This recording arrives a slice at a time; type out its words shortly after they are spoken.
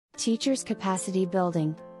Teachers' capacity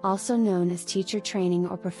building, also known as teacher training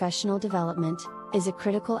or professional development, is a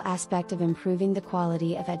critical aspect of improving the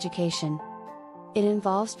quality of education. It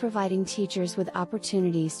involves providing teachers with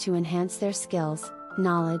opportunities to enhance their skills,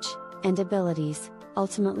 knowledge, and abilities,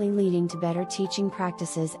 ultimately leading to better teaching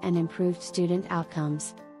practices and improved student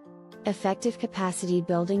outcomes. Effective capacity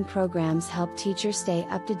building programs help teachers stay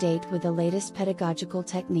up to date with the latest pedagogical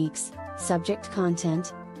techniques, subject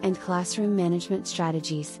content, and classroom management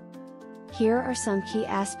strategies. Here are some key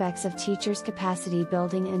aspects of teachers' capacity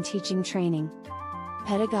building and teaching training.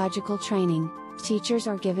 Pedagogical training. Teachers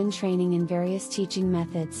are given training in various teaching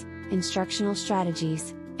methods, instructional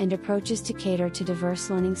strategies, and approaches to cater to diverse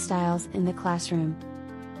learning styles in the classroom.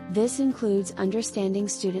 This includes understanding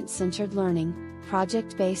student-centered learning,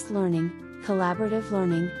 project-based learning, collaborative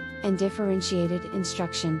learning, and differentiated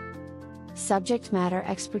instruction. Subject matter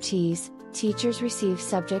expertise. Teachers receive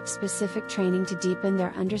subject-specific training to deepen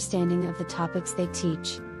their understanding of the topics they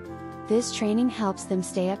teach. This training helps them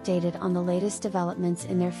stay updated on the latest developments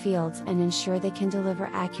in their fields and ensure they can deliver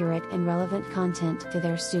accurate and relevant content to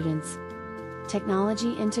their students.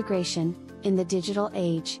 Technology integration. In the digital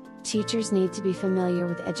age, teachers need to be familiar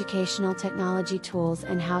with educational technology tools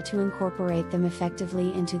and how to incorporate them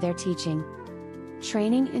effectively into their teaching.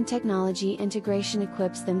 Training in technology integration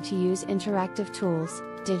equips them to use interactive tools,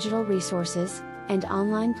 digital resources, and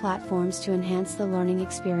online platforms to enhance the learning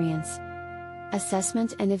experience.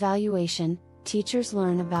 Assessment and evaluation. Teachers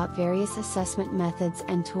learn about various assessment methods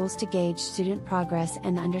and tools to gauge student progress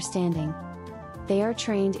and understanding. They are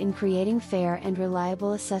trained in creating fair and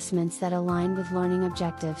reliable assessments that align with learning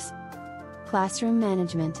objectives. Classroom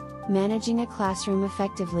management. Managing a classroom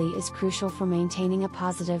effectively is crucial for maintaining a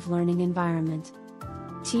positive learning environment.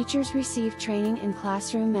 Teachers receive training in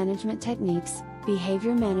classroom management techniques,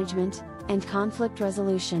 behavior management, and conflict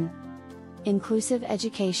resolution. Inclusive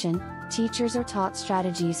education. Teachers are taught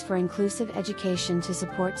strategies for inclusive education to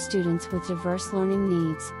support students with diverse learning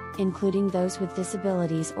needs, including those with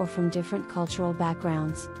disabilities or from different cultural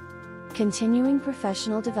backgrounds. Continuing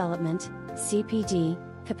professional development, CPD.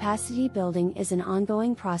 Capacity building is an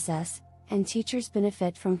ongoing process, and teachers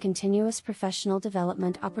benefit from continuous professional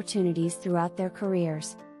development opportunities throughout their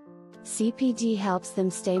careers. CPD helps them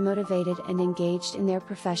stay motivated and engaged in their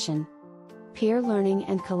profession. Peer learning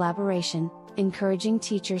and collaboration. Encouraging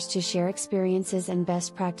teachers to share experiences and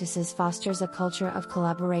best practices fosters a culture of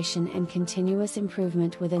collaboration and continuous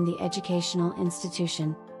improvement within the educational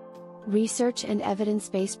institution. Research and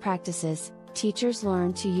evidence-based practices. Teachers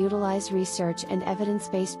learn to utilize research and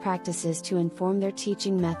evidence-based practices to inform their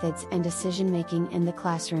teaching methods and decision-making in the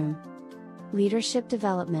classroom. Leadership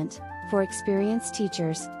development. For experienced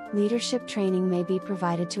teachers, leadership training may be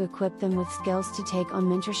provided to equip them with skills to take on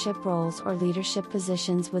mentorship roles or leadership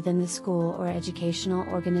positions within the school or educational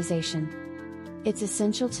organization. It's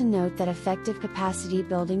essential to note that effective capacity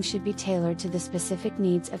building should be tailored to the specific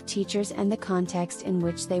needs of teachers and the context in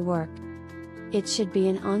which they work. It should be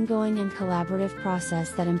an ongoing and collaborative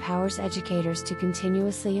process that empowers educators to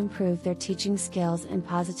continuously improve their teaching skills and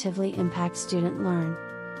positively impact student learn.